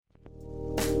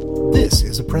This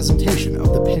is a presentation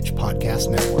of the Pitch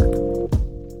Podcast Network.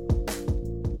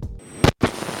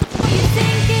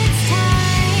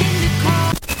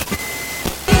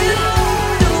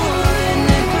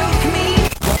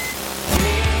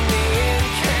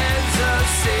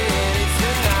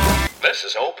 This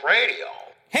is Hope Radio.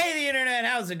 Hey, the internet,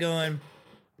 how's it going?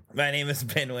 My name is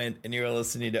Ben Wendt, and you're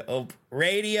listening to Hope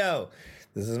Radio.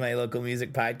 This is my local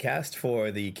music podcast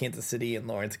for the Kansas City and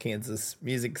Lawrence, Kansas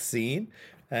music scene.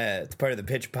 It's part of the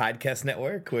Pitch Podcast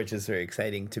Network, which is very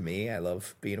exciting to me. I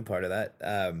love being a part of that.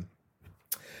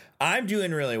 I'm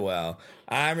doing really well.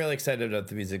 I'm really excited about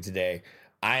the music today.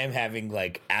 I am having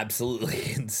like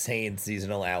absolutely insane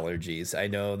seasonal allergies. I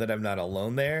know that I'm not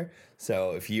alone there.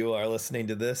 So if you are listening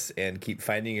to this and keep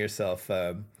finding yourself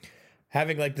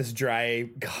having like this dry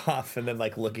cough and then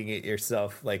like looking at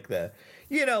yourself like the,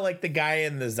 you know, like the guy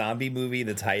in the zombie movie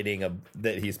that's hiding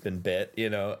that he's been bit, you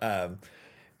know,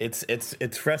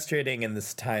 it's frustrating in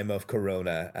this time of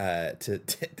Corona to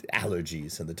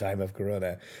allergies in the time of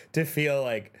Corona to feel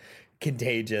like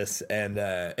contagious and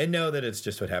know that it's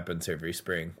just what happens every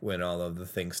spring when all of the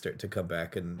things start to come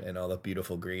back and all the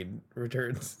beautiful green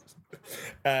returns.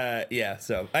 Yeah,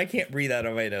 so I can't breathe out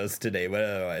of my nose today, but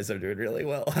otherwise I'm doing really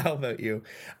well. How about you?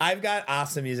 I've got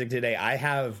awesome music today. I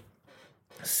have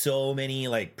so many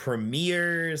like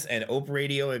premieres and Ope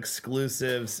Radio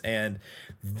exclusives, and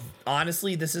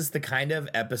honestly, this is the kind of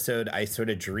episode I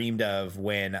sort of dreamed of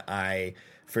when I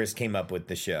first came up with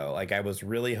the show. Like I was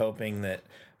really hoping that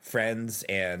friends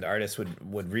and artists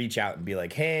would reach out and be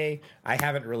like, hey, I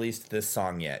haven't released this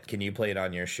song yet. Can you play it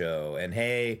on your show? And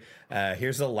hey,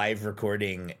 here's a live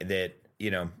recording that, you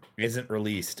know, isn't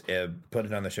released. Put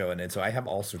it on the show. And so I have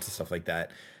all sorts of stuff like that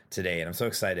today, and I'm so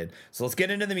excited. So let's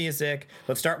get into the music.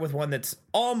 Let's start with one that's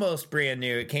almost brand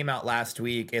new. It came out last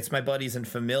week. It's my buddies in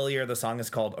Familiar. The song is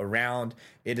called Around.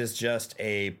 It is just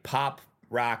a pop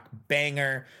rock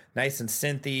banger, nice and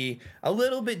synthy, a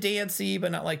little bit dancey,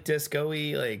 but not like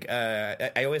disco-y. Like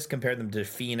I always compare them to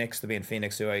Phoenix, the band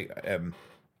Phoenix, who I'm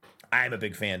a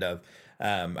big fan of.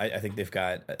 I think they've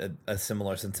got a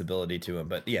similar sensibility to them.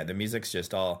 But yeah, the music's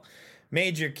just all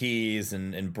major keys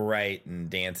and bright and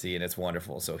dancey, and it's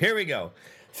wonderful. So here we go.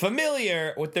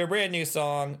 Familiar with their brand new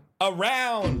song,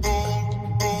 Around.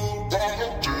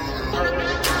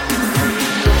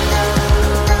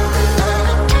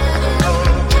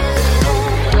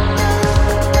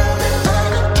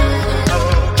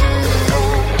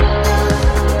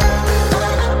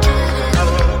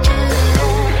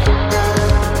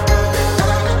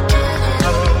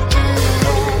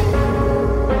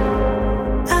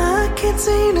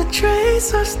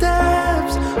 Trace our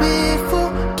steps, we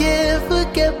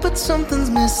forget, but something's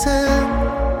missing.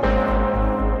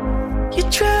 You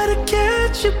try to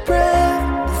catch your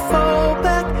breath, fall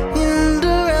back and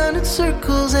around in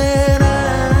circles, and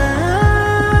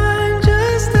I'm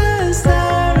just as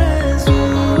tired as you,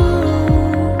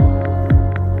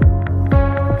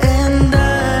 and I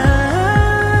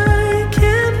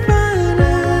can't find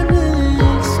an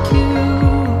excuse.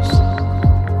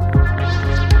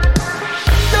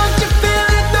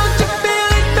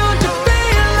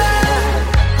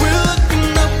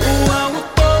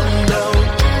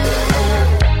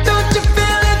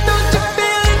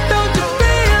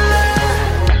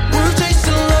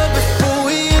 Chasing love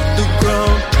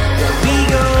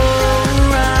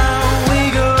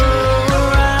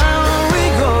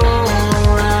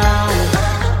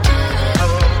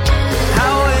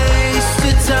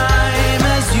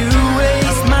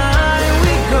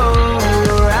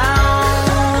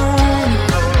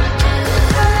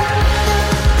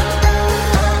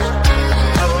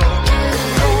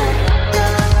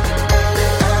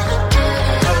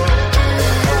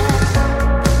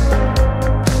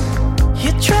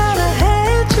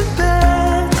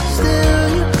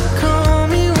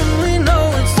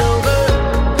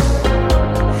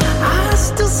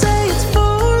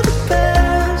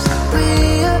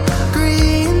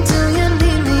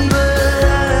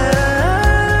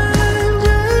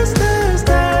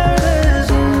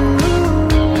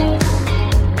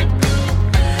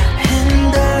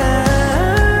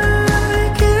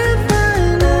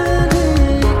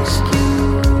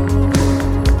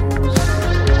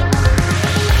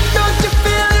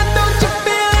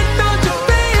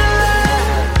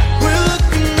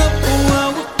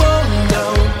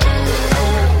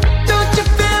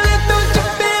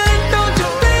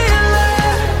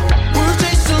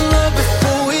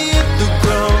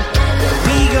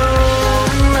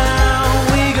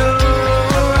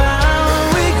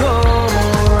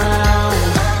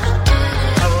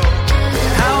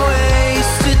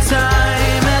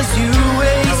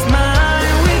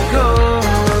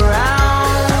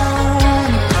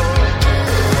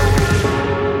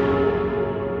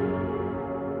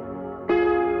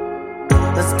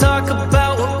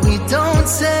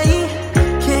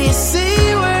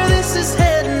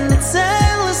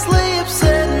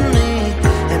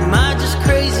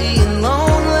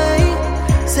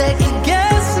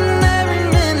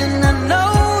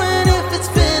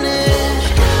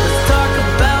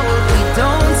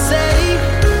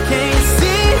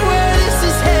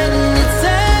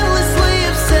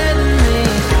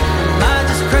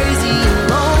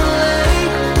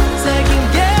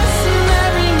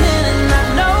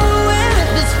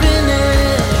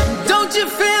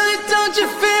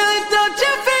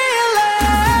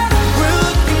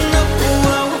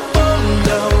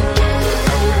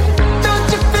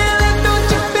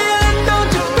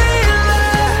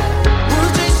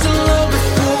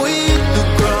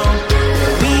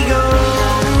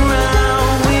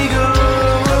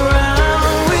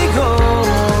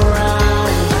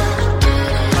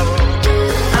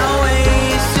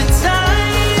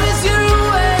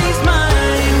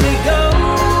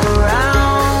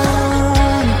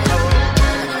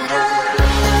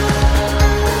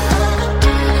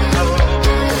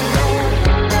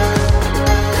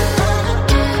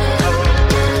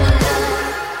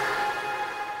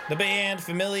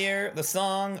hear the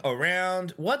song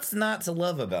Around. What's not to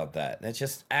love about that? It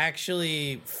just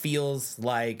actually feels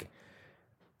like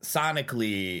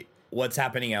sonically what's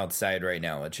happening outside right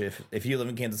now, which if you live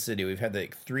in Kansas City, we've had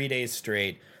like 3 days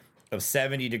straight of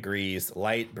 70 degrees,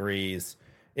 light breeze.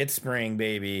 It's spring,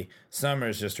 baby.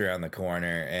 Summer's just around the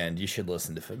corner, and you should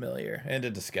listen to Familiar. End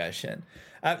of discussion.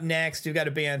 Up next, we've got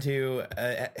a band who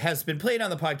has been played on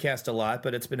the podcast a lot,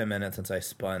 but it's been a minute since I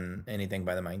spun anything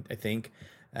by the mind, I think.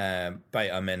 By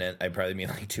a minute, I probably mean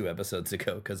like 2 episodes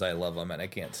ago, because I love them and I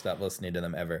can't stop listening to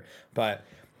them ever. But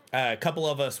a couple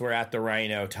of us were at the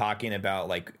Rhino talking about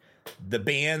like the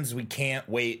bands we can't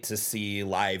wait to see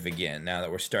live again now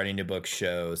that we're starting to book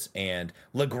shows, and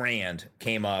Legrand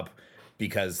came up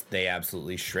because they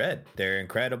absolutely shred. They're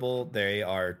incredible. They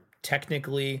are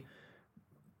technically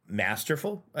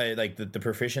masterful. Like the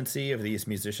proficiency of these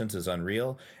musicians is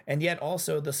unreal, and yet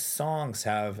also the songs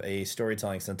have a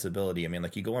storytelling sensibility. I mean,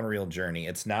 like, you go on a real journey.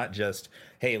 It's not just,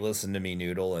 hey, listen to me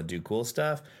noodle and do cool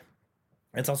stuff.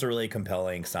 It's also really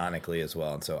compelling sonically as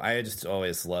well. And so I just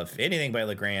always love anything by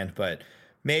Legrand, but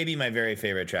maybe my very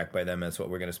favorite track by them is what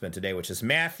we're going to spend today, which is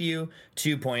Matthew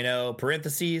 2.0,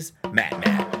 parentheses,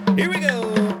 Matt. Here we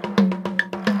go.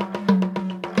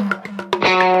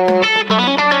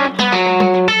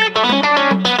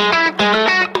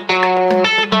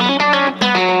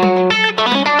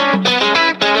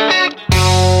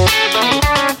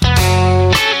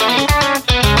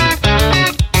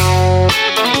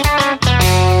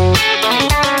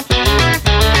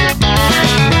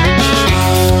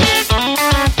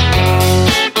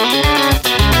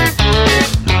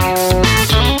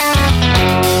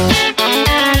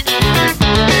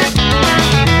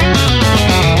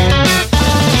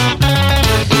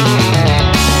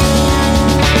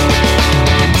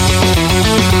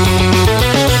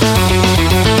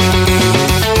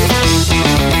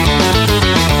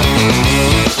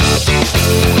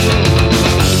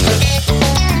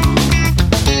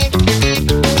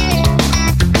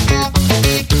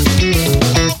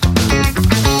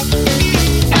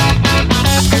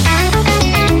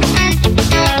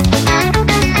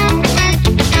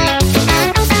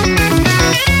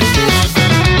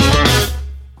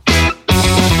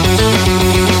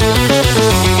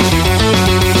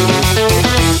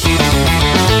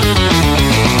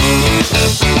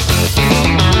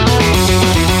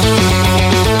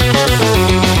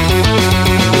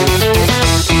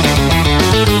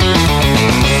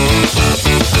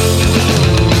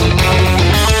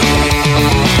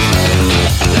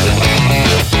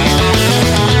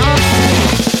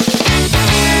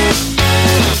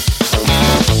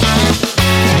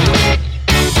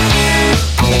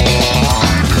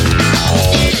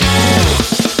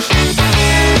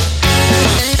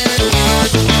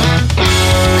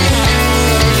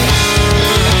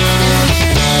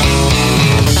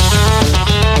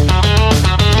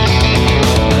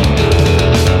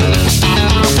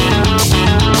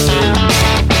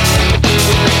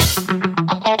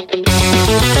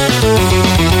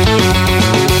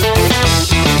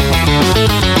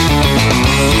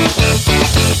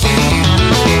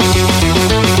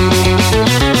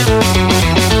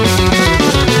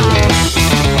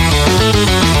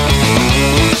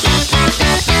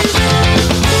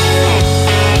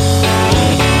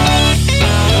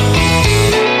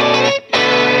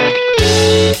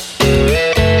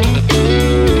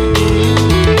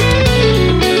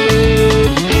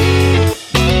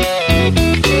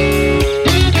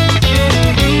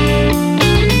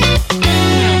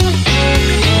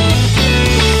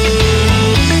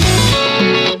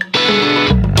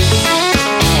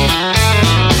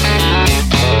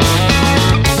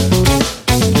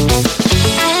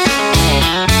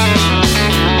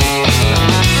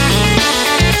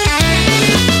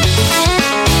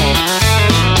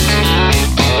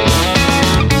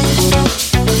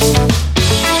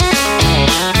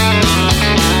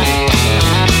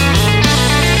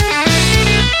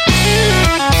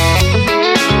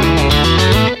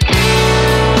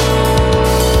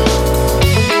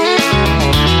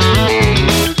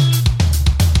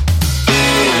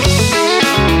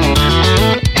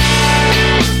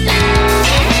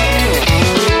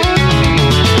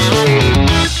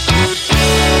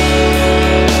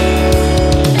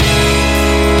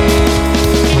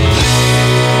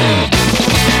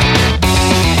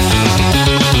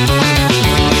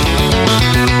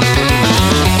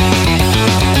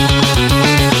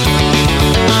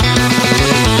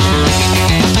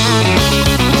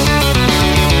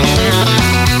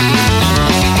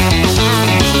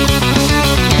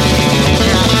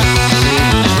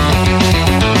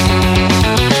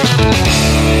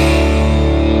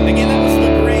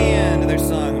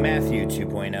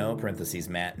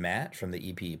 from the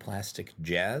EP Plastic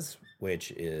Jazz,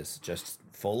 which is just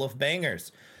full of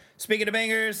bangers. Speaking of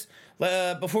bangers,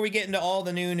 before we get into all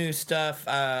the new stuff,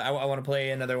 I want to play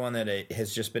another one that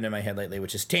has just been in my head lately,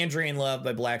 which is Tangerine Love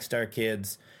by Black Star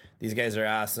Kids. These guys are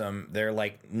awesome. They're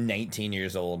like 19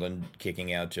 years old and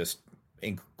kicking out just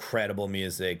incredible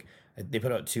music. They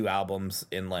put out 2 albums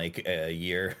in like a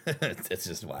year. It's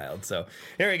just wild. So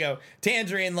here we go.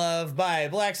 Tangerine Love by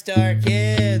Black Star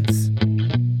Kids.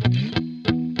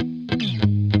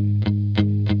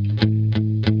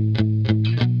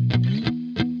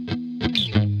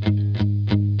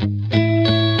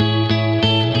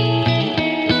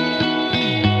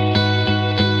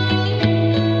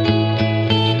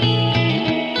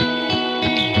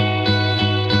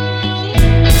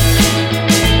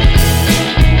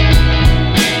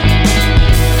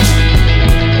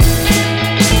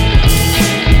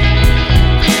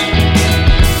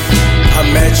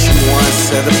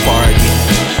 At a party,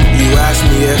 you asked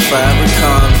me if I ever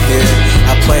come here.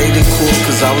 I played it cool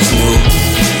cause I was new,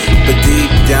 but deep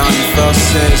down you felt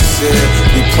sincere.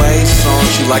 We played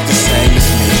songs you like the same as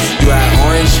me. You had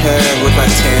orange hair, looked like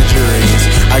tangerines.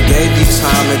 I gave you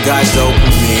time and got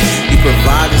dopamine. You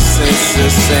provided sense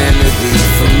of sanity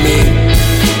for me,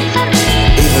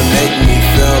 even make me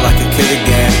feel like a kid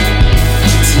again.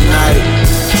 Tonight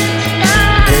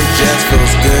it just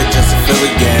feels good just to feel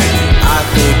again. I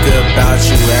think about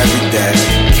you every day.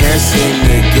 Can't seem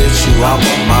to get you out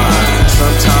my mind.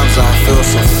 Sometimes I feel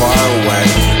so far away.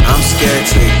 I'm scared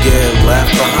to get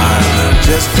left behind.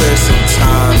 Just clear some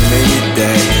time in your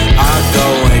day. I'll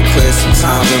go and clear some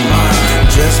time in mine.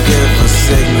 Just give a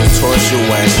signal towards your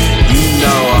way. You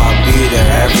know I'll be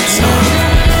there every time.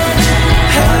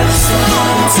 I just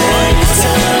wanna take the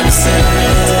time to say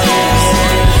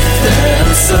that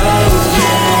I'm so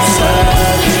in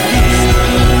love with you.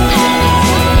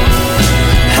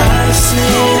 I just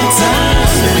need time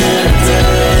and a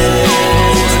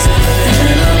place,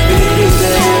 and I'll be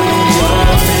there when you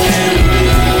want me to be.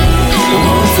 I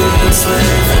won't feel this way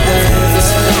forever.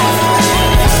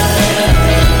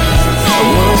 I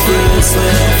won't feel this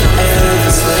way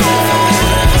forever.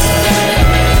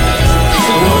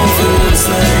 I won't feel this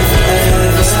way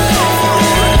forever.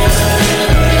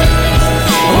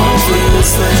 I won't feel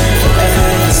this way forever.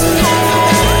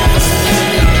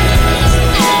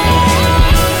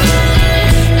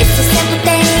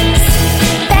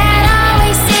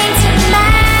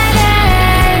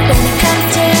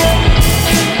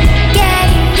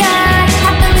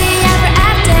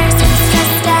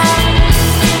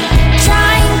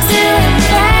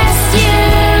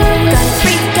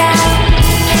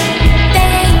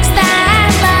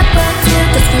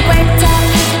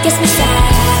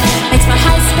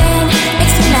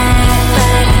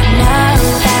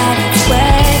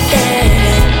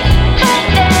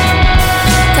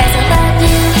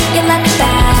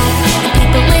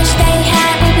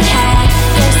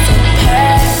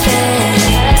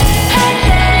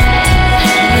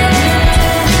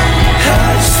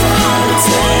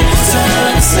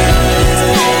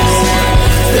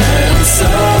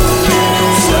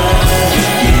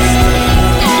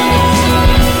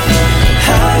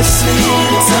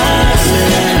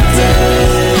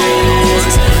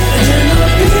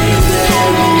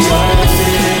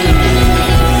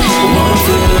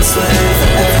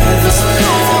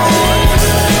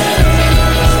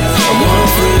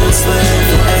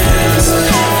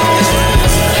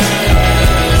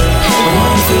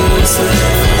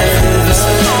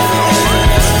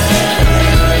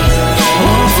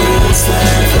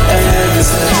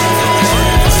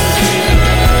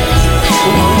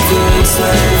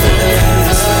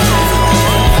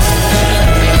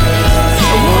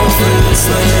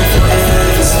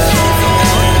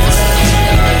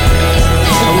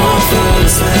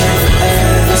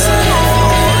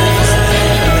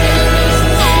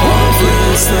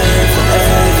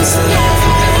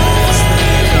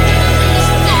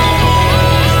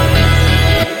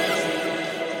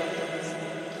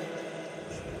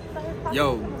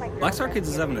 Yo, Black Star Kids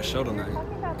is having a show tonight.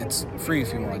 It's free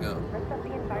if you want to go.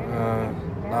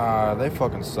 Nah, they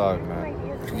fucking suck,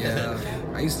 man. Yeah,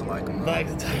 I used to like them. Black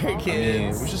Star I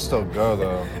Kids. mean, we should still go,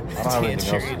 though. I don't have anything else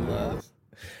to Tangerine do. Love.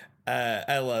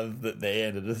 I love that they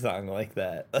ended a song like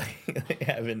that. Like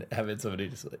having somebody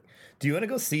just like, do you want to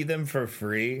go see them for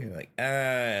free? Like,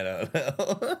 I don't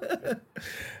know.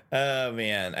 Oh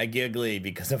man, I giggly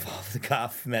because of all the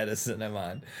cough medicine I'm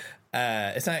on.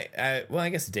 It's not. Well, I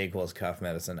guess Dayquil's cough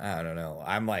medicine. I don't know.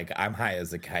 I'm high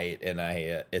as a kite, and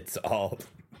it's all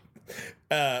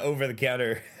over the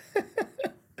counter.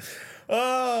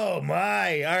 Oh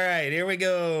my. All right, here we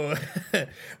go.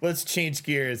 Let's change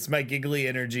gears. My giggly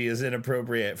energy is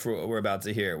inappropriate for what we're about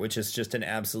to hear, which is just an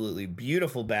absolutely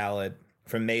beautiful ballad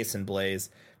from Mason Blaze.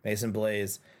 Mason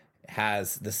Blaze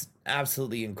has this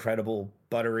absolutely incredible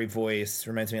buttery voice.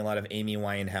 Reminds me a lot of Amy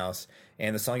Winehouse.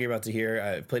 And the song you're about to hear,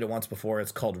 I've played it once before.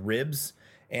 It's called Ribs.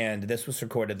 And this was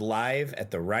recorded live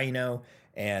at the Rhino.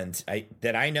 And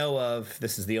that I know of,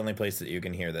 this is the only place that you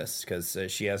can hear this, because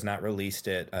she has not released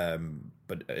it.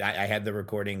 But I had the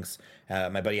recordings.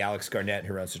 My buddy Alex Garnett,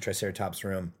 who runs the Triceratops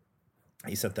Room,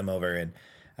 he sent them over, and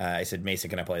I said, Mason,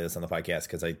 can I play this on the podcast?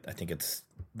 Because I think it's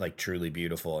like truly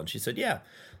beautiful. And she said, yeah.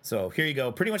 So here you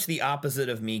go. Pretty much the opposite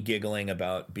of me giggling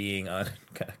about being on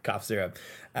cough syrup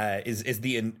is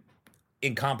the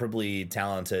incomparably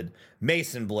talented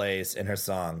Mason Blaze and her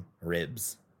song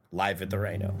Ribs, live at the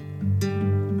Rhino.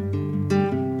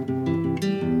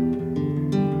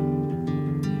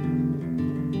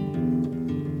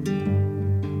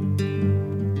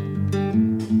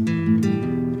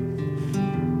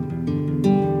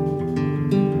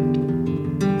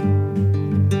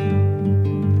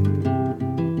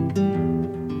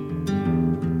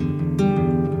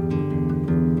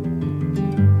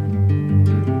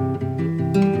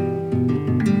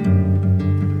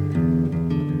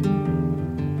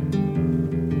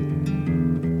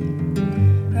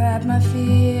 Wrap my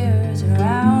fears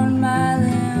around my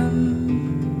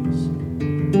limbs,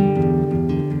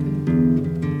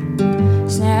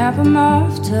 snap 'em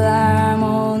off till I'm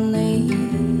only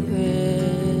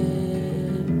ribs.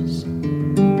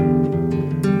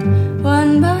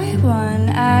 One by one,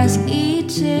 ask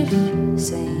each if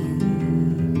sane,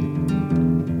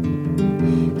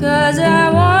 'cause I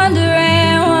wonder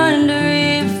and wonder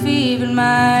if even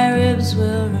my ribs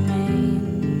will remain.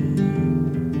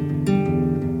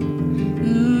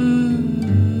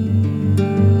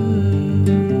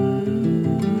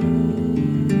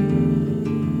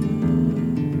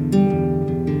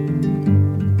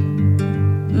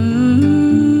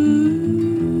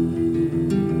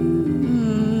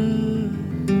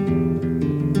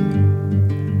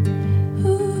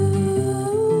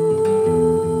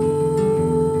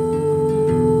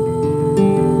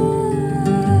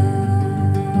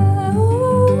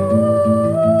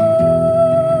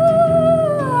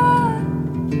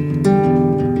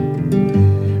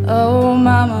 Oh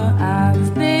mama,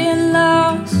 I've been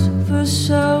lost for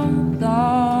so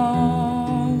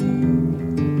long.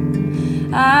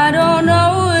 I don't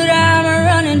know what I'm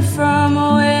running from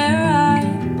or where I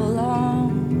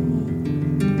belong.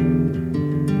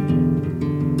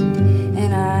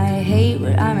 And I hate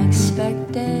what I'm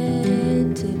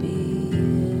expected to be.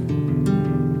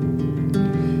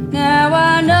 Now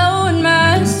I know in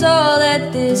my soul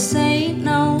that this ain't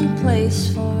no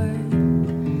place for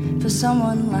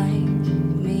someone like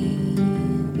me.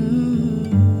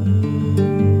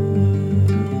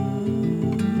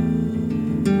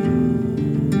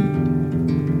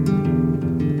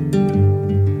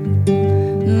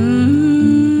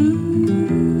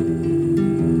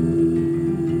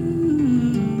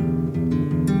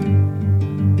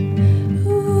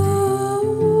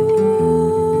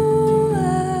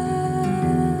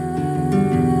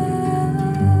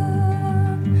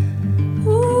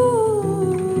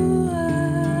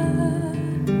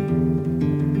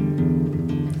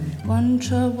 One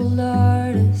troubled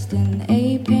artist in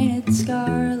a painted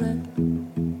scarlet,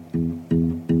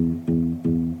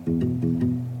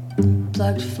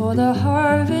 plucked for the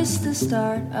harvest, the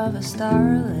start of a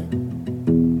starlet.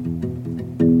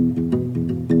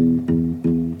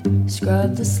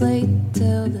 Scrub the slate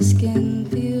till the skin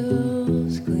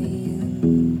feels clean.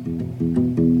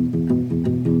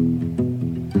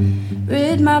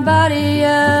 Rid my body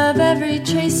of every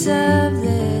trace of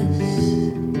this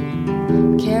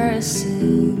kerosene.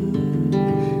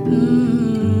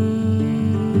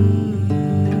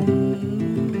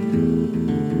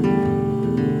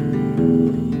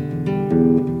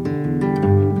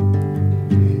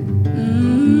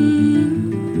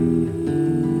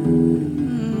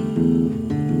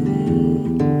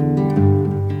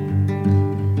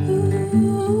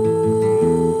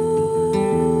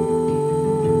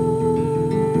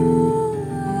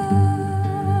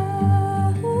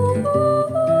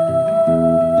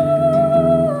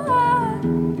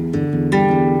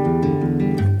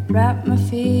 Wrap my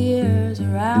fears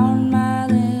around my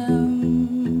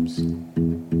limbs,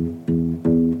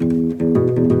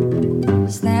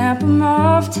 snap 'em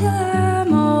off till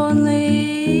I'm only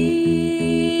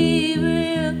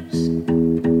ribs.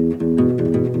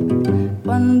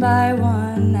 One by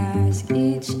one, ask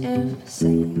each if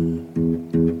sane.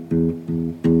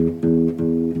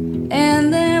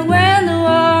 And then when the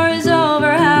war is over,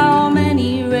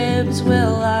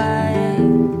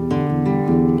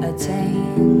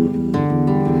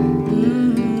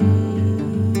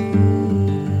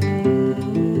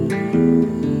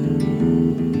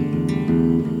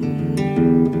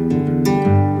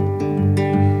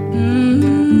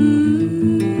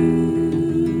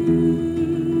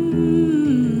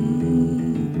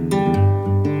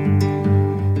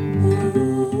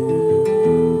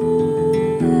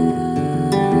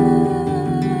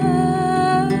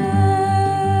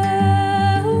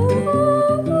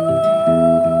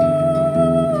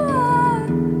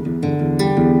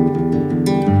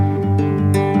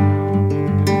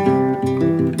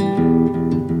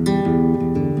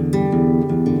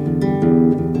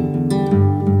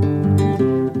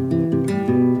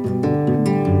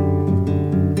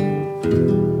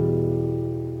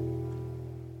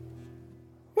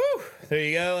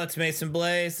 to Mason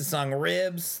Blaze, the song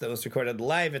Ribs, that was recorded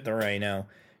live at the Rhino.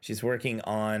 She's working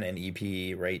on an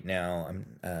EP right now.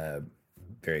 I'm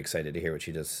very excited to hear what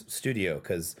she does studio,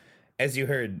 because as you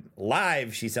heard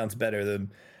live, she sounds better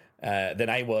than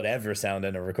I would ever sound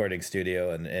in a recording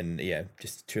studio, and yeah,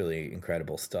 just truly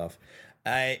incredible stuff.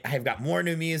 I have got more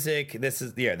new music. This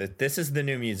is the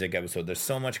new music episode. There's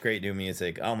so much great new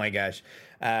music. Oh my gosh.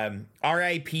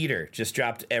 R.I. Peter just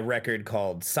dropped a record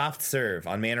called Soft Serve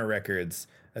on Manor Records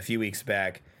a few weeks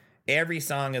back. Every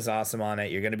song is awesome on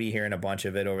it. You're going to be hearing a bunch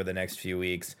of it over the next few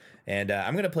weeks. And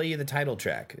I'm going to play you the title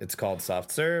track. It's called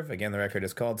Soft Serve. Again, the record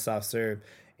is called Soft Serve.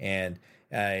 And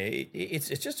it's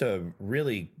just a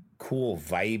really cool,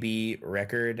 vibey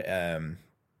record.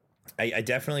 I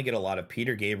definitely get a lot of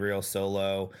Peter Gabriel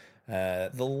solo.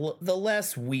 The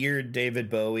less weird David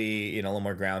Bowie, a little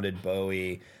more grounded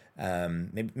Bowie.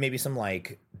 Maybe some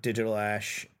like Digital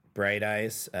Ash, Bright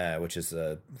Eyes, which is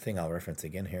a thing I'll reference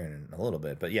again here in a little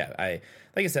bit. But yeah, I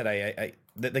like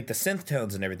the synth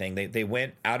tones and everything, they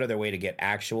went out of their way to get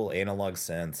actual analog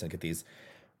synths and get these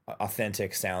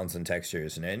authentic sounds and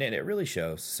textures, and it really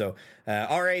shows. So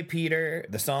R.A. Peter,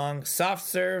 the song Soft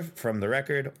Serve from the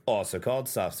record, also called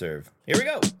Soft Serve. Here we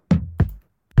go.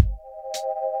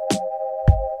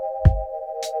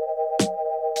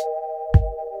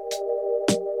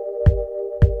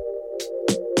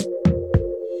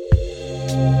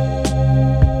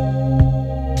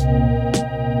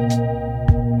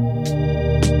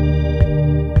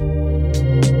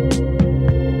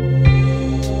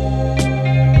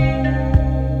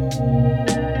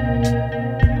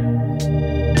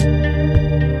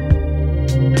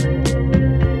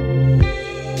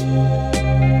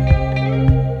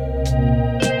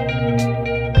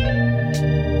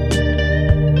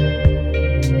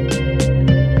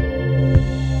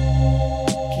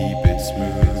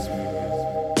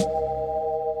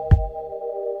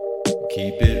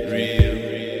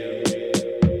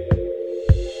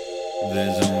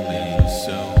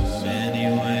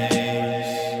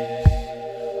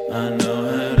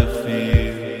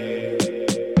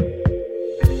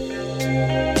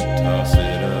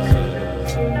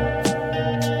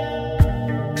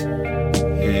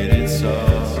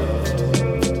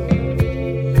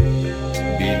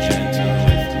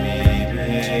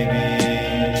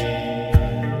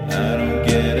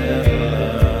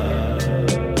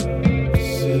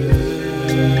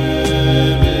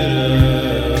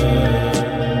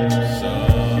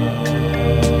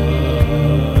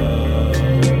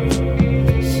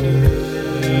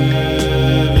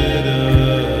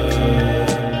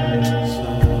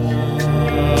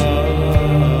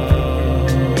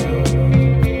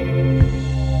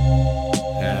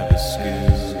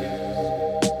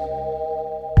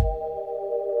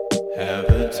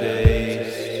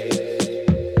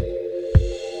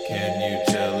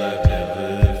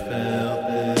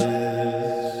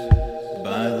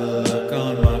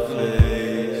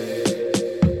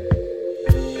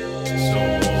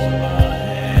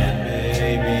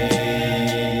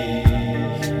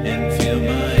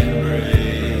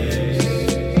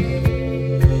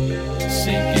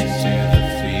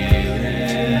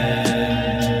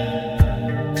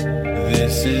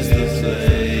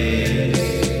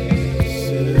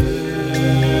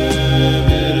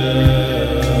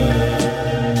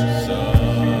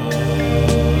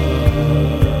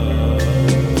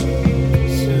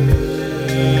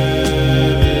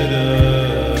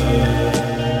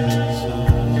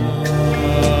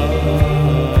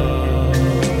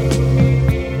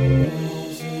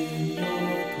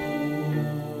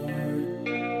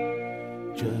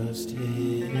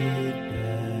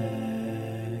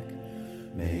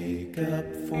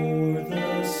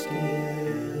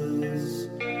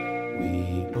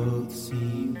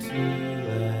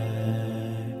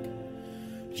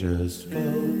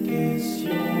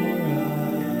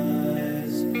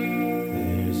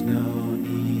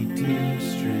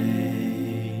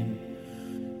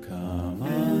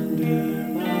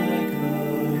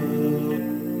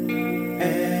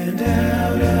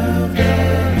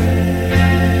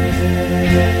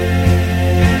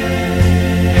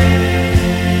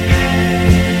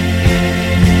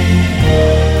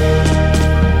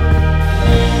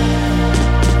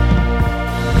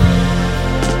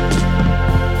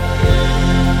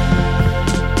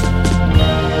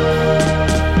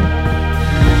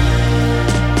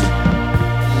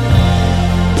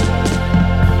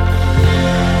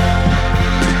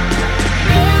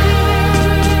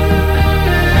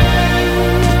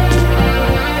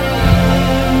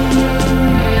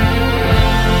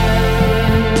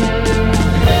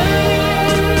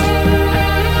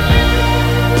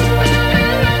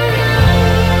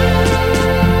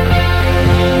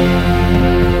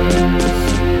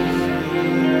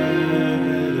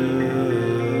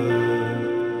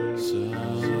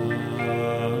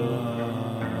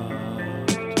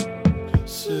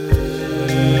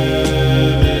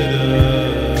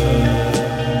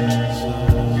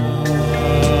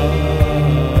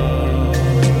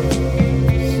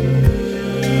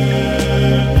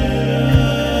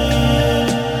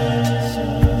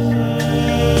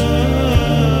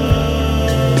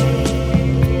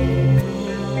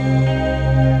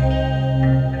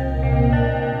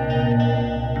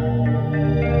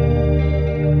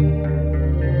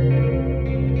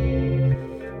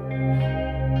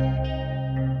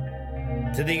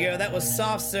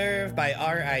 Soft Serve by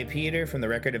R.I. Peter from the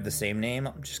record of the same name.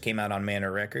 Just came out on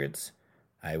Manor Records.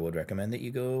 I would recommend that you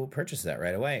go purchase that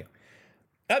right away.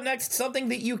 Up next, something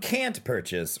that you can't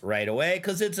purchase right away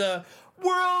because it's a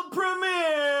world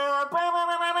premiere.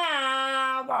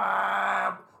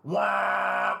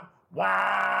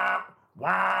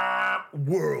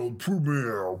 World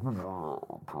premiere. Oh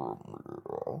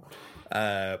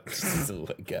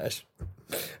my gosh.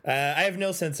 I have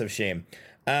no sense of shame.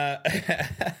 Up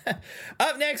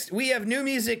next, we have new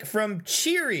music from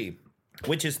Cheery,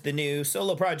 which is the new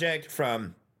solo project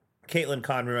from Caitlin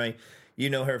Conroy. You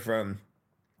know her from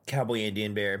Cowboy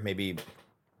Indian Bear, maybe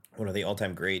one of the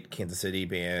all-time great Kansas City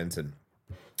bands, and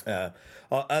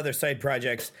other side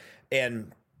projects.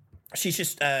 And she's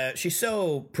just she's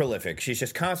so prolific. She's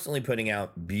just constantly putting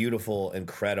out beautiful,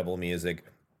 incredible music.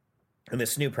 And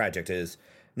this new project is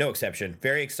no exception.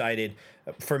 Very excited.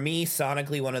 For me,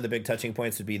 sonically, one of the big touching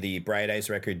points would be the Bright Eyes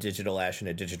record, Digital Ash and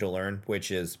a Digital Urn,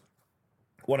 which is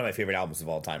one of my favorite albums of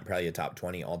all time. Probably a top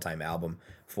 20 all-time album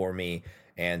for me.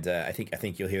 And I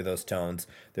think you'll hear those tones.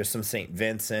 There's some St.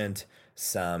 Vincent,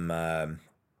 some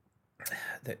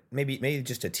maybe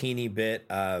just a teeny bit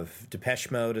of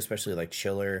Depeche Mode, especially like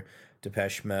chiller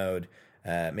Depeche Mode.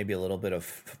 Maybe a little bit of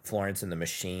Florence and the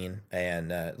Machine, and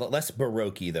less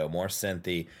baroque though, more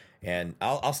synthy. And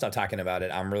I'll stop talking about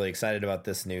it. I'm really excited about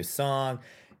this new song.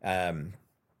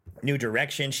 New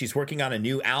direction. She's working on a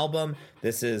new album.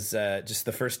 This is just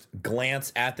the first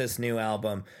glance at this new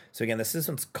album. So again, this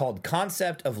one's called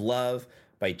Concept of Love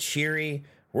by Cheery.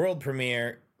 World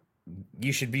premiere.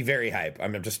 You should be very hype.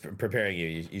 I'm just preparing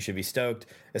you. You should be stoked,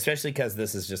 especially because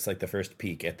this is just like the first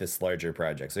peek at this larger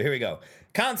project. So here we go.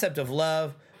 Concept of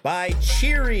Love by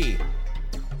Cheery.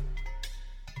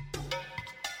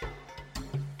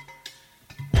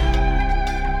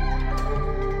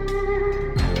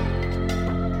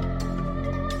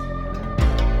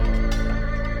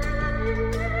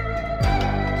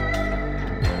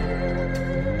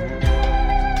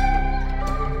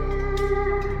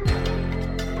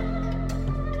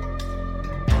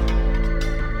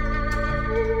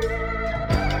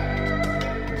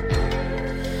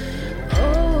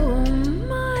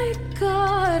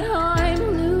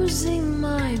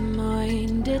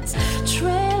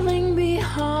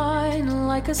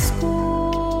 Like a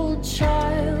school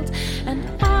child, and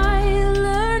I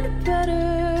learned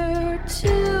better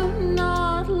to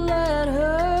not let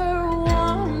her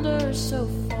wander so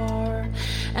far.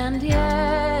 And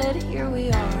yet here we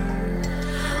are,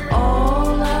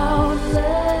 all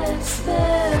outlets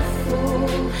they're full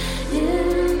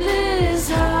in this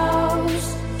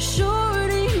house,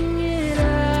 shorting it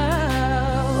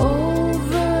out,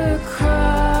 overcrowded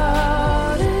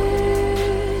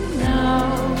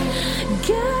now.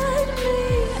 Get me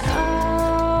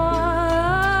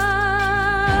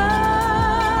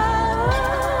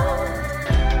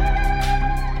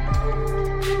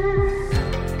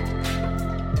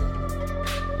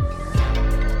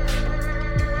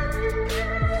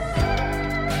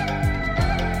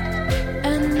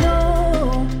And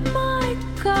no, my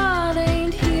God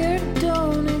ain't here,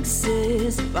 don't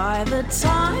exist. By the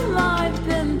time I've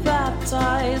been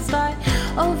baptized, I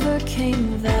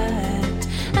overcame that.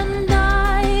 And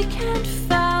I can't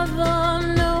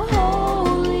fathom no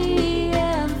holy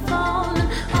anthem.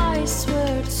 I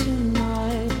swear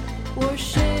tonight,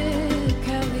 worship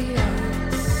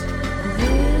caveats.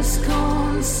 This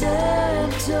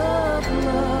concept of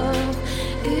love,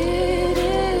 it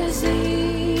is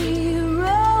eroding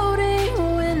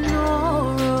when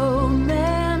all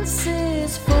romance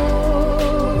is foreboding.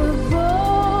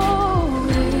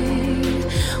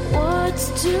 What's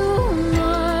too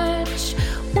much?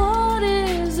 What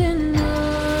is enough?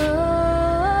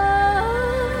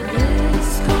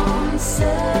 This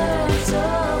concept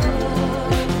of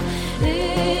love,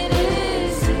 it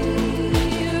is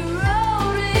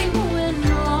eroding when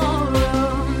all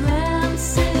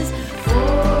romance is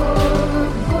foreboding.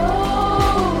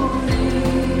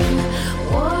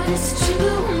 What's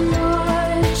too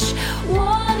much?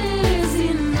 What is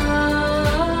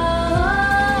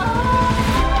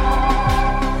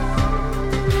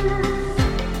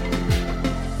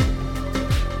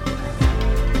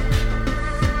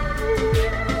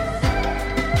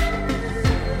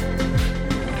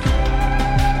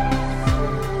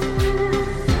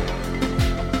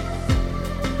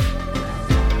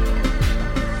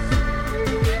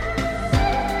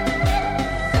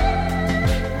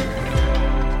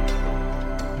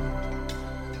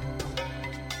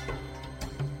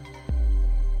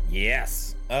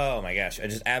Yes. Oh my gosh. I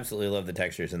just absolutely love the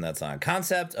textures in that song.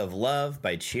 Concept of Love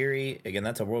by Cheery. Again,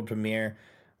 that's a world premiere.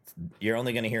 you're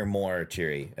only going to hear more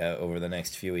Cheery over the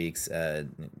next few weeks.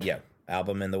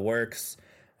 Album in the works.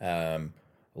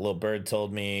 Little Bird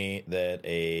told me that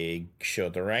a show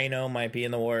at the Rhino might be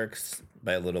in the works.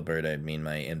 By Little Bird, I mean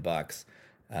my inbox.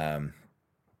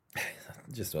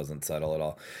 Just wasn't subtle at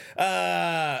all.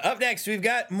 Up next, we've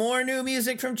got more new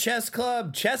music from Chess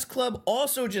Club. Chess Club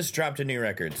also just dropped a new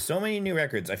record. So many new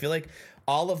records. I feel like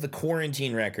all of the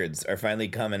quarantine records are finally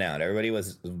coming out. Everybody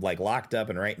was like locked up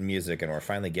and writing music, and we're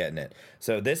finally getting it.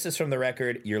 So this is from the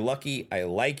record You're Lucky I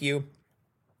Like You.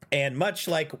 And much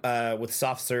like with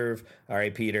Soft Serve, R.A.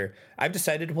 Peter, I've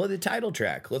decided to play the title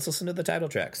track. Let's listen to the title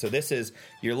track. So this is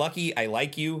You're Lucky I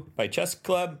Like You by Chess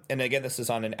Club. And again, this is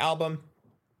on an album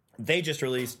they just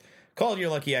released called You're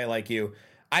Lucky I Like You.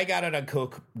 I got it on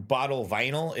Coke bottle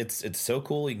vinyl. It's so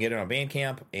cool. You can get it on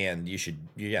Bandcamp, and you should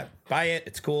buy it.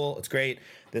 It's cool. It's great.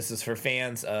 This is for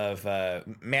fans of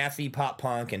mathy pop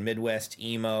punk and Midwest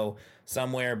emo,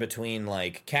 somewhere between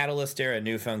like Catalyst era,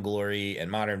 Newfound Glory,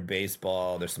 and modern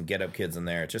baseball. There's some Get Up Kids in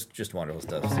there. Just wonderful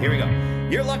stuff. So here we go.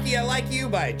 You're Lucky I Like You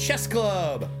by Chess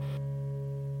Club.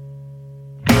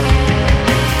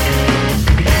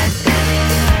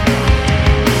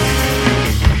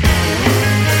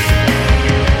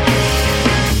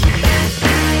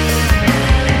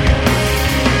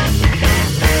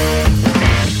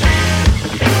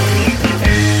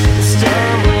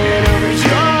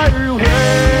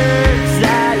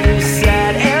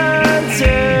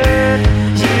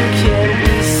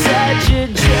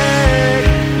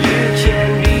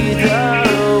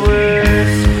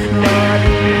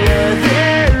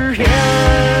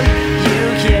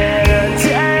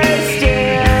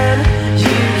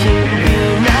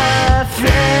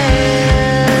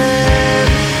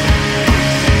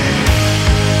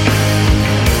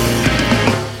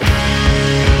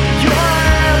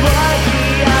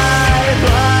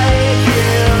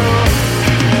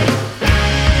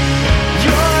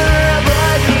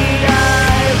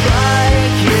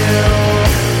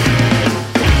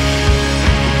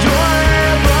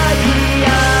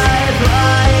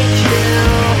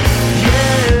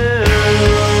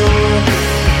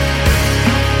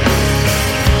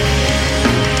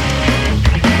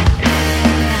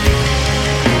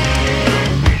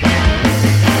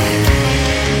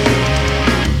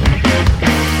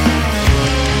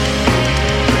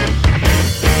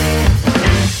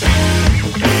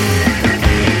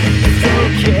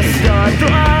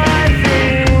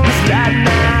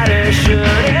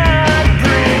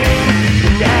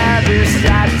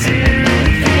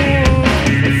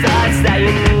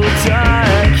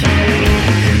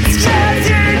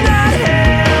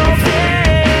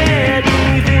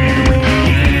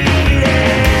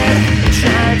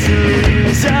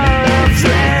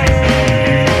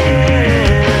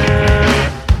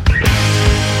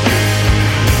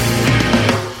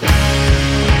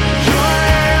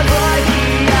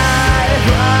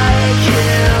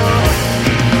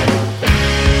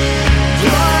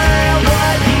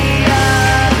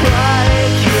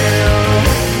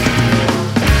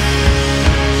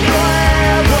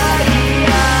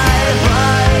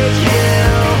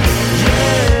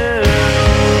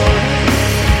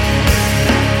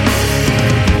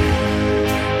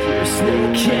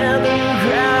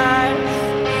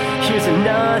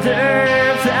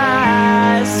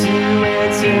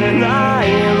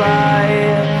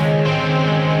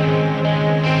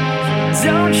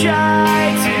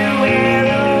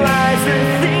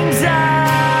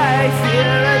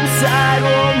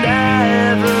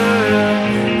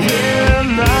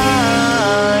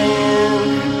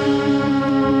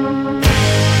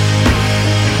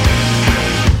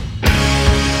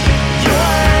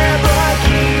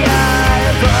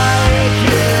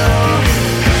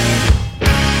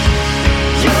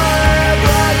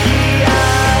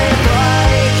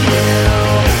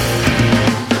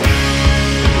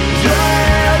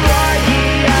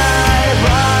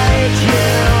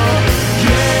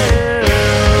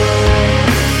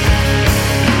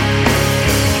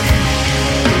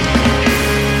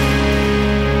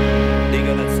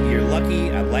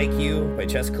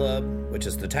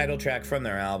 Track from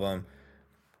their album.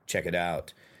 Check it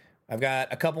out. I've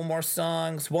got a couple more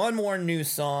songs, one more new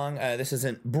song. This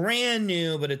isn't brand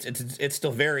new, but it's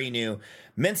still very new.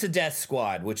 Mensa Death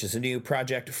Squad, which is a new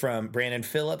project from Brandon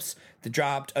Phillips that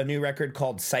dropped a new record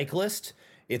called Cyclist.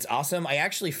 It's awesome. I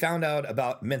actually found out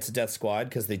about Mensa Death Squad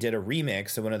because they did a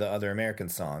remix of one of the other American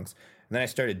songs. And then I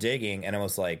started digging and I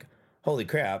was like, holy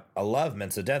crap, I love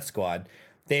Mensa Death Squad.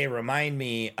 They remind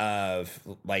me of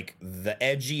like the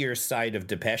edgier side of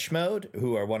Depeche Mode,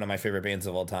 who are one of my favorite bands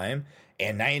of all time,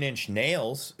 and Nine Inch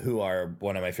Nails, who are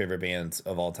one of my favorite bands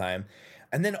of all time.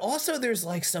 And then also there's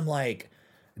like some like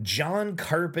John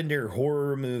Carpenter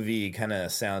horror movie kind of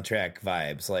soundtrack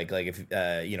vibes, like if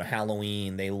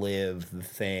Halloween, They Live, The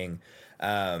Thing,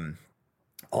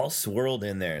 all swirled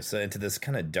in there. So into this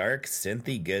kind of dark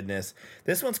synthy goodness.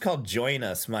 This one's called Join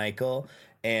Us, Michael,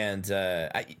 and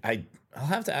I'll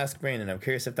have to ask Brandon. I'm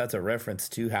curious if that's a reference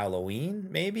to Halloween,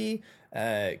 maybe,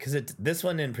 because this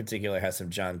one in particular has some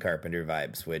John Carpenter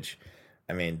vibes, which,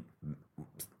 I mean,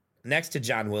 next to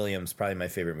John Williams, probably my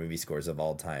favorite movie scores of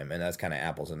all time, and that's kind of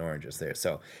apples and oranges there.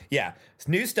 So, yeah, it's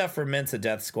new stuff from Mensa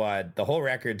Death Squad. The whole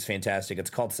record's fantastic. It's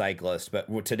called Cyclist,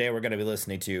 but today we're going to be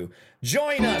listening to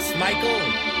Join Us, Michael.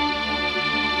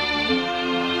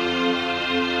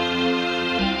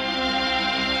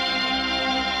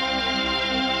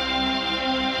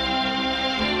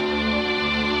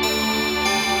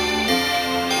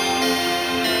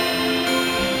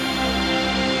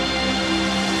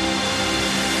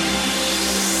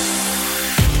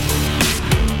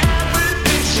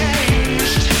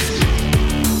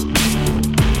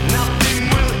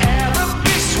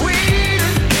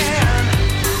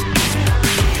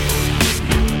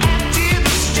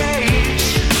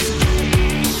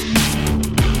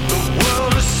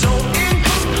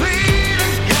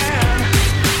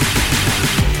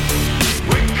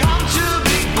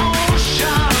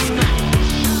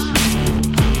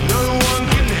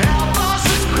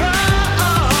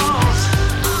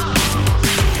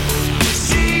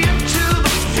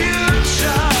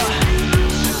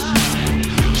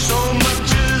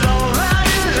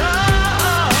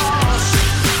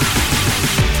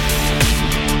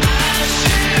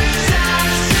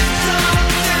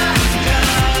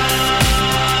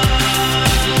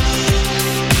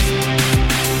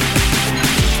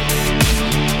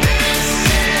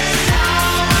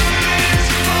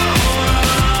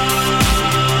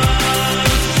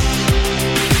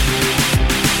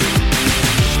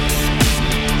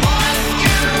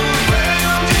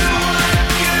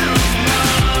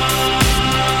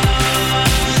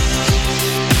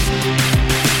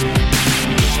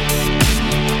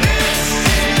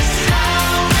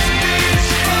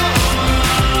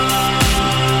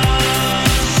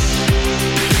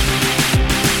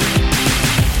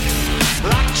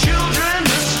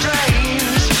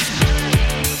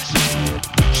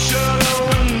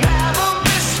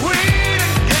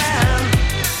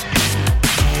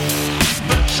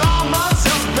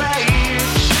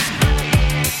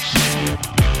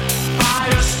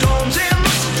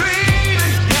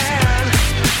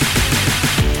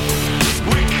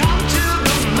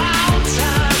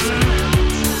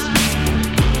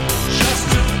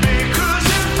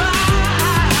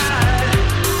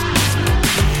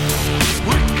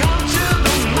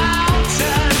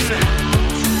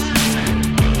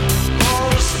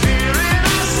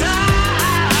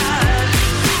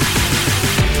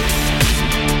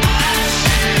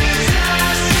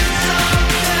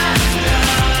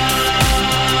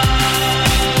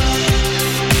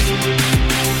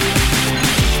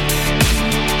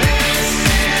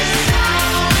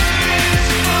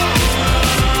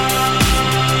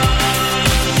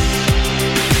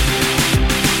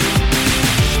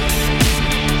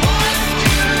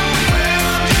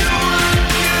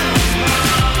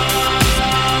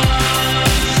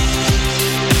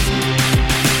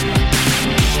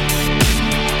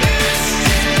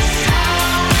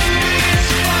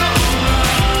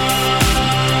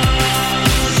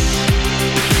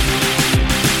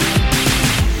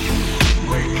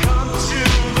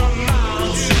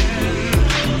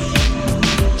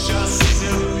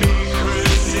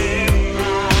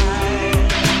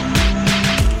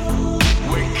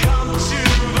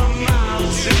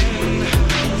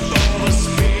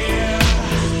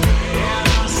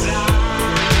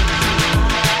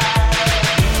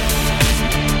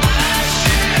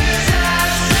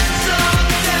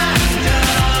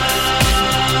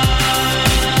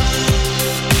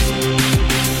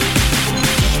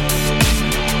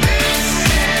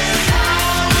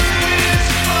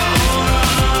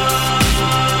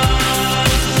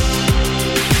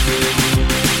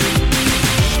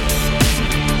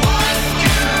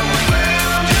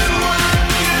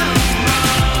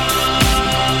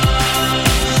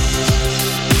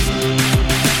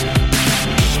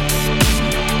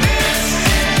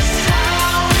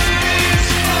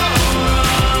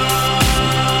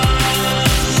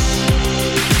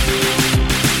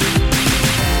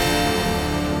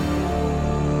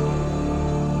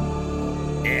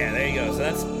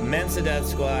 Mensa Death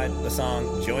Squad, the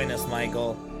song Join Us,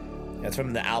 Michael. That's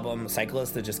from the album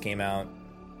Cyclist that just came out.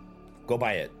 Go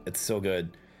buy it. It's so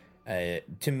good.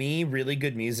 To me, really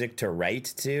good music to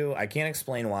write to. I can't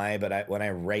explain why, but when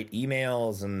I write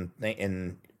emails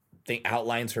and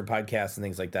outlines for podcasts and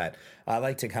things like that. I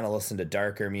like to kind of listen to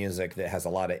darker music that has a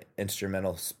lot of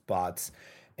instrumental spots.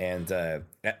 And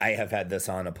I have had this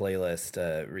on a playlist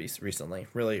recently.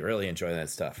 Really enjoy that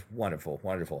stuff.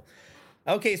 Wonderful.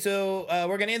 Okay, so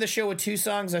we're going to end the show with 2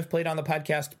 songs I've played on the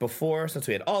podcast before, since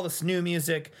we had all this new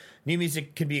music. New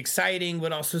music can be exciting,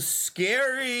 but also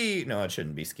scary. No, it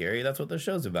shouldn't be scary. That's what the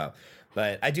show's about.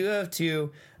 But I do have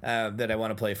 2 that I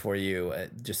want to play for you,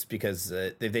 just because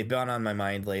they've been on my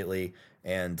mind lately.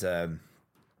 And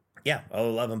yeah, I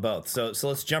love them both. So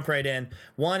let's jump right in.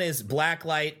 One is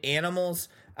Blacklight Animals.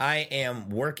 I am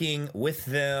working with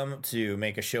them to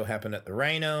make a show happen at the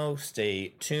Rhino.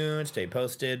 Stay tuned, stay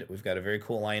posted. We've got a very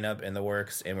cool lineup in the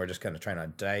works, and we're just kind of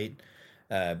trying to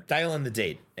dial in the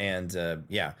date. And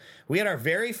yeah, we had our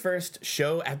very first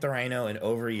show at the Rhino in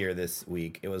over a year this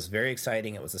week. It was very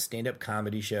exciting. It was a stand-up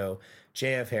comedy show.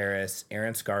 J.F. Harris,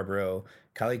 Aaron Scarborough,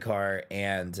 Kali Carr,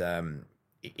 and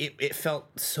it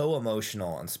felt so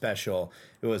emotional and special.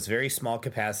 It was very small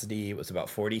capacity. It was about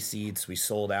 40 seats. We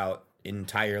sold out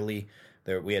entirely.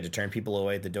 We had to turn people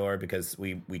away at the door because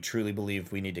we truly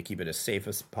believe we need to keep it as safe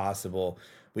as possible.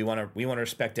 We want to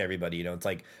respect everybody. You know, it's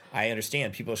like, I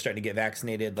understand people are starting to get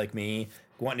vaccinated like me,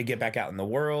 wanting to get back out in the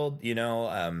world. You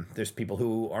know, there's people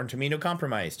who aren't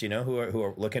immunocompromised, you know, who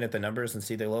are looking at the numbers and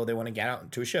see they want to get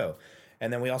out to a show.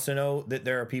 And then we also know that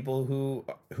there are people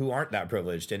who aren't that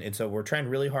privileged. And so we're trying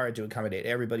really hard to accommodate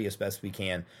everybody as best we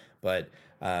can. But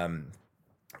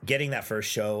getting that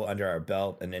first show under our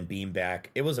belt and then being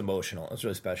back, it was emotional. It was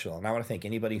really special. And I want to thank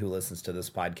anybody who listens to this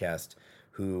podcast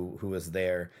who was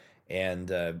there and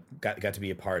got to be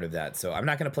a part of that. So I'm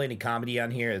not going to play any comedy on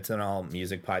here. It's an all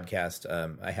music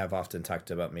podcast. I have often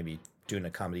talked about maybe doing a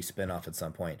comedy spinoff at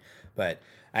some point. But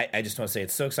I just want to say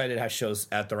it's so excited to have shows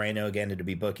at the Rhino again and to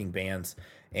be booking bands.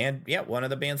 And yeah, one of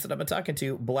the bands that I've been talking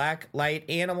to, Blacklight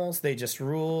Animals, they just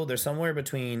rule. They're somewhere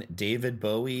between David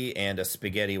Bowie and a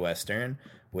spaghetti western,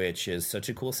 which is such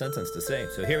a cool sentence to say.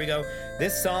 So here we go.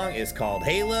 This song is called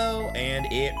Halo, and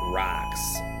it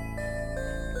rocks.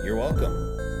 You're welcome.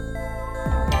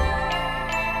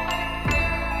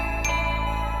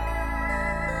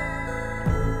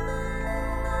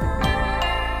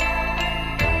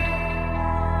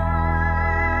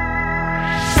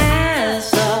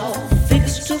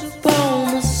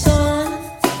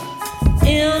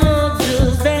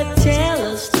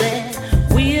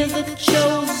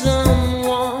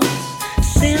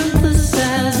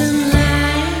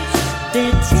 They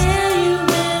tell you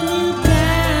when you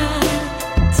die,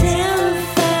 terrified.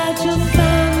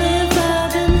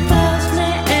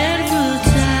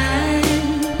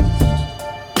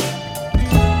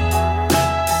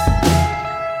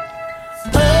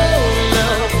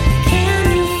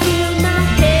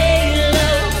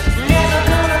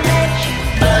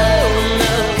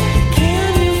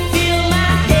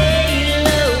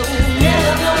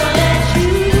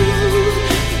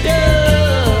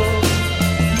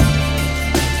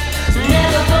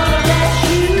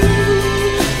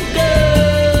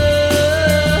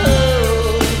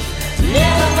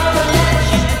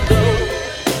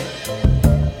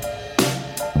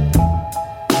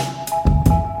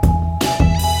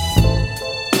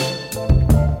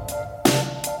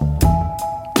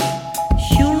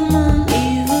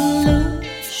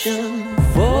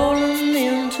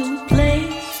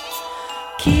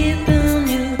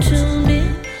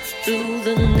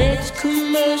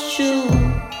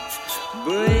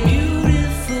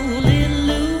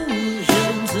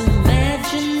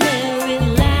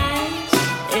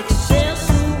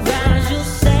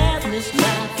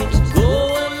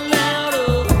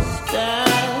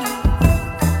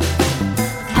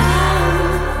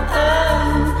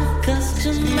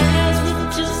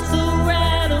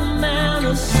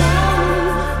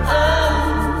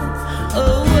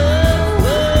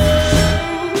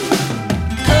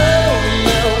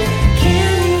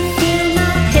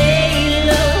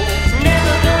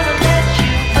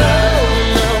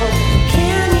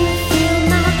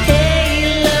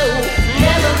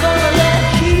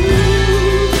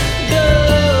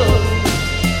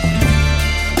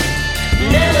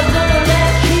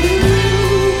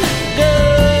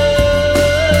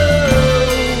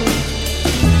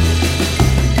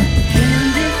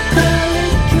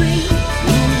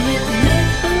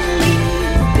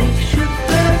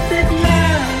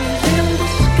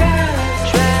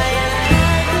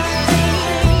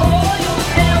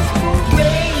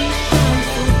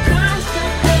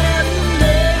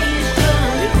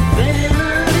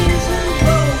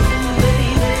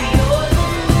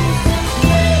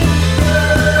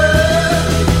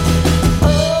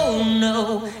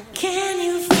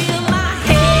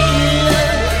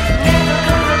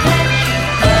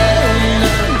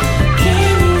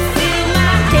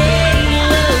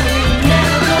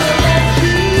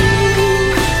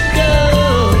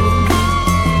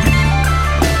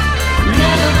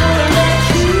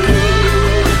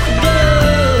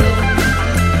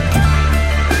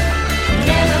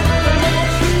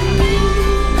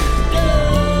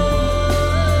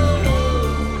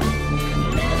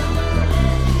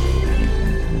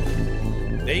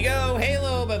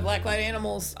 Blacklight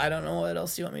Animals. I don't know what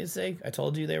else you want me to say. I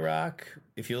told you they rock.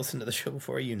 If you listened to the show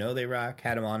before, you know they rock.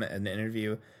 Had them on an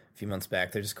interview a few months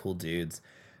back. They're just cool dudes.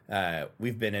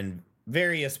 We've been in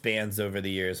various bands over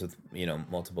the years with,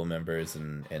 multiple members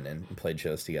and played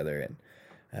shows together.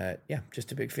 And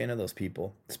just a big fan of those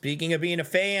people. Speaking of being a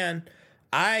fan,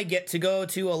 I get to go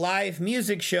to a live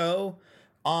music show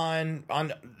on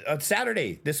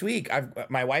Saturday this week.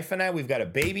 My wife and I, we've got a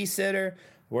babysitter.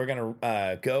 We're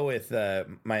gonna go with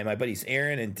my buddies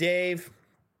Aaron and Dave.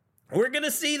 We're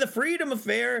gonna see the Freedom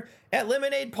Affair at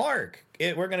Lemonade Park.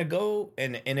 We're gonna go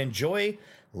and enjoy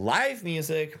live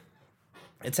music.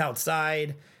 It's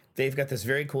outside. They've got this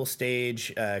very cool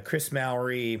stage. Chris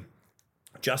Mowry,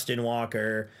 Justin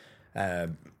Walker,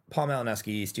 Paul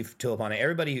Malinowski, Steve Tulipani,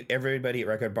 everybody at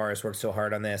Record Bars worked so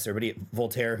hard on this. Everybody at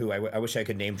Voltaire, who I wish I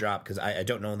could name drop because I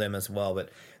don't know them as well, but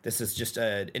this is just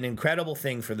an incredible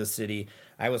thing for the city.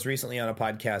 I was recently on a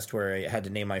podcast where I had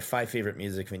to name my 5 favorite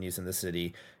music venues in the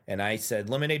city, and I said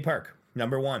Lemonade Park,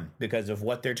 number 1, because of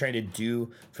what they're trying to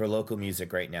do for local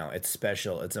music right now. It's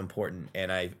special, it's important,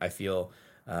 and I feel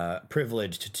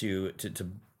privileged to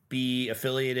be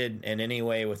affiliated in any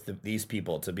way with these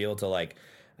people, to be able to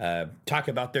talk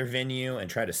about their venue and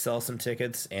try to sell some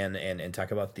tickets and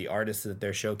talk about the artists that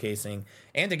they're showcasing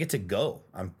and to get to go.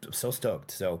 I'm so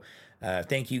stoked. So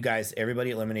thank you guys,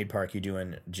 everybody at Lemonade Park. You're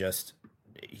doing just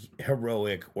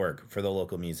heroic work for the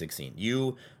local music scene.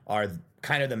 You are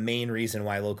kind of the main reason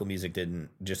why local music didn't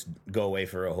just go away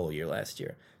for a whole year last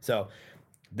year. So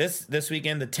this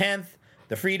weekend, the 10th,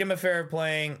 the Freedom Affair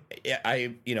playing.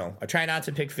 I try not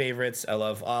to pick favorites. I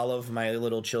love all of my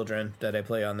little children that I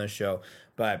play on this show,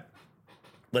 but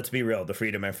let's be real, the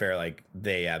Freedom Affair,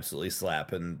 they absolutely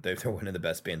slap, and they're one of the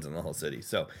best bands in the whole city.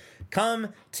 So come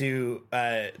to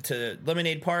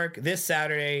Lemonade Park this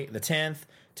Saturday, the 10th.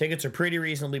 Tickets are pretty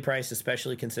reasonably priced,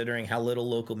 especially considering how little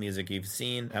local music you've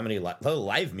seen, how many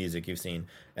live music you've seen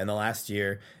in the last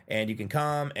year. And you can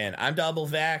come, and I'm double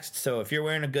vaxxed, so if you're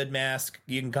wearing a good mask,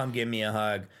 you can come give me a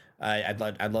hug.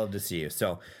 I'd love to see you.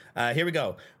 So here we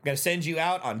go. I'm going to send you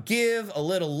out on Give a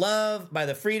Little Love by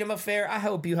the Freedom Affair. I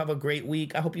hope you have a great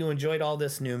week. I hope you enjoyed all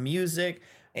this new music.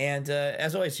 And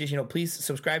as always, just, please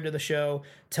subscribe to the show.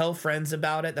 Tell friends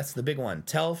about it. That's the big one.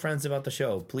 Tell friends about the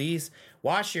show. Please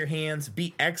wash your hands.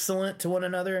 Be excellent to one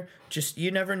another. Just, you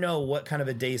never know what kind of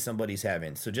a day somebody's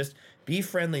having. So just be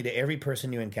friendly to every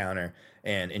person you encounter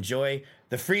and enjoy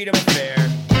the Freedom Affair.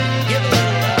 Give a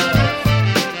little love.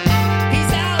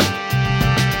 Peace out.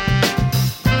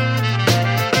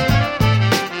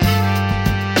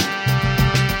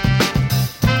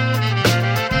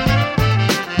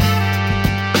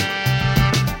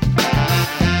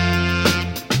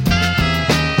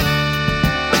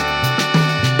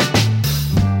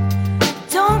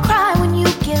 Don't cry when you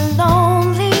get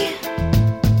lonely.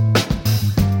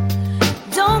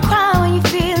 Don't cry when you're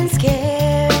feeling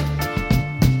scared.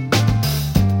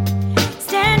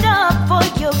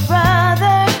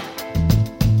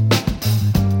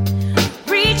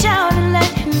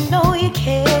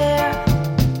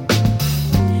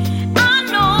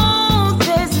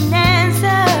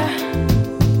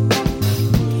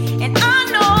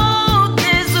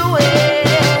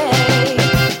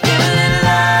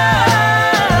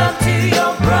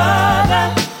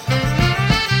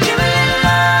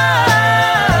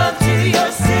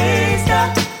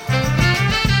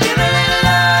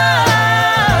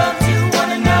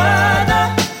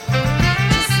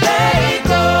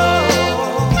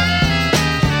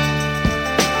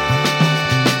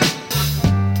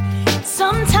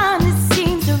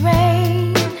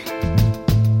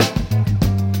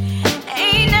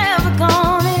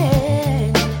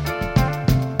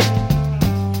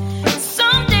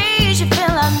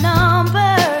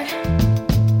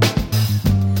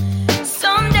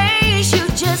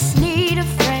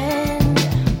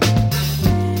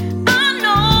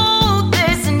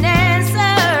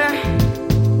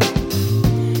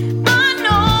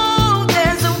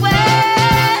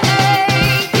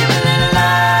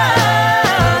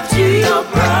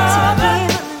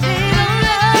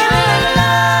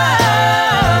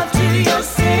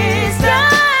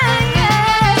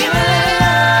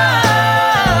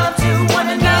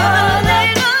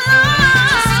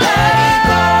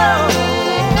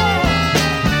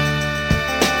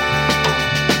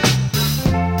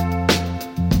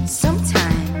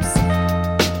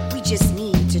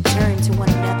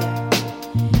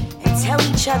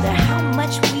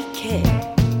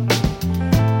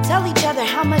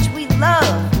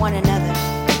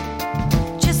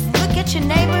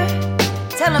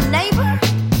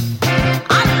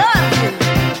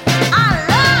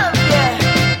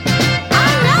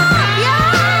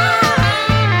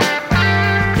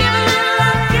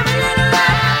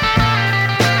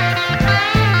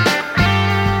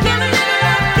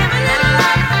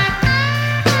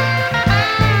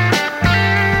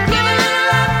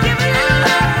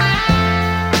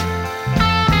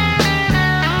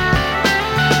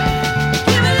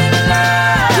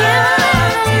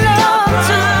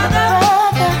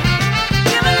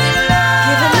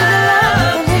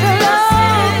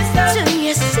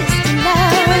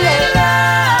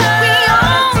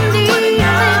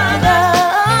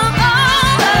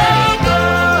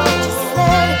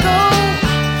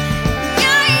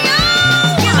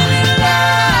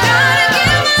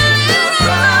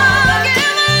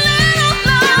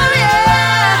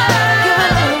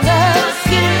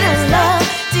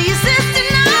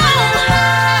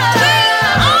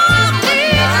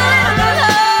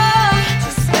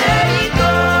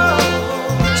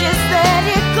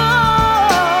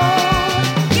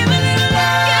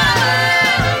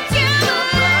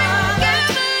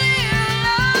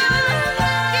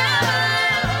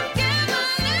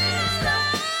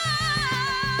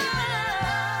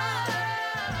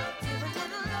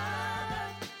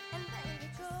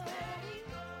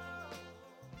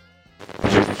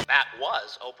 That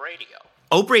was Ope Radio.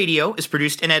 Ope Radio is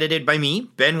produced and edited by me,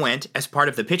 Ben Wendt, as part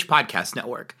of the Pitch Podcast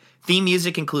Network. Theme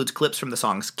music includes clips from the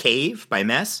songs Cave by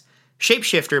Mess,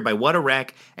 Shapeshifter by What a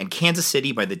Wreck, and Kansas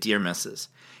City by the Dear Misses.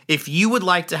 If you would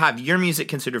like to have your music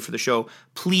considered for the show,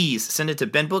 please send it to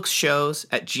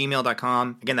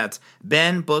benbooksshows@gmail.com. Again, that's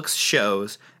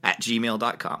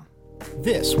benbooksshows@gmail.com.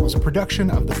 This was a production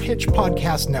of the Pitch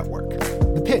Podcast Network.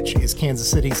 The Pitch is Kansas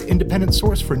City's independent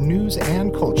source for news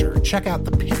and culture. Check out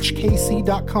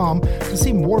thepitchkc.com to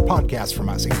see more podcasts from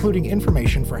us, including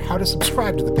information for how to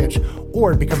subscribe to The Pitch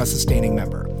or become a sustaining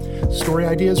member. Story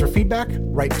ideas or feedback?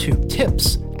 Write to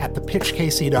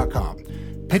tips@thepitchkc.com.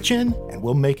 Pitch in and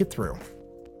we'll make it through.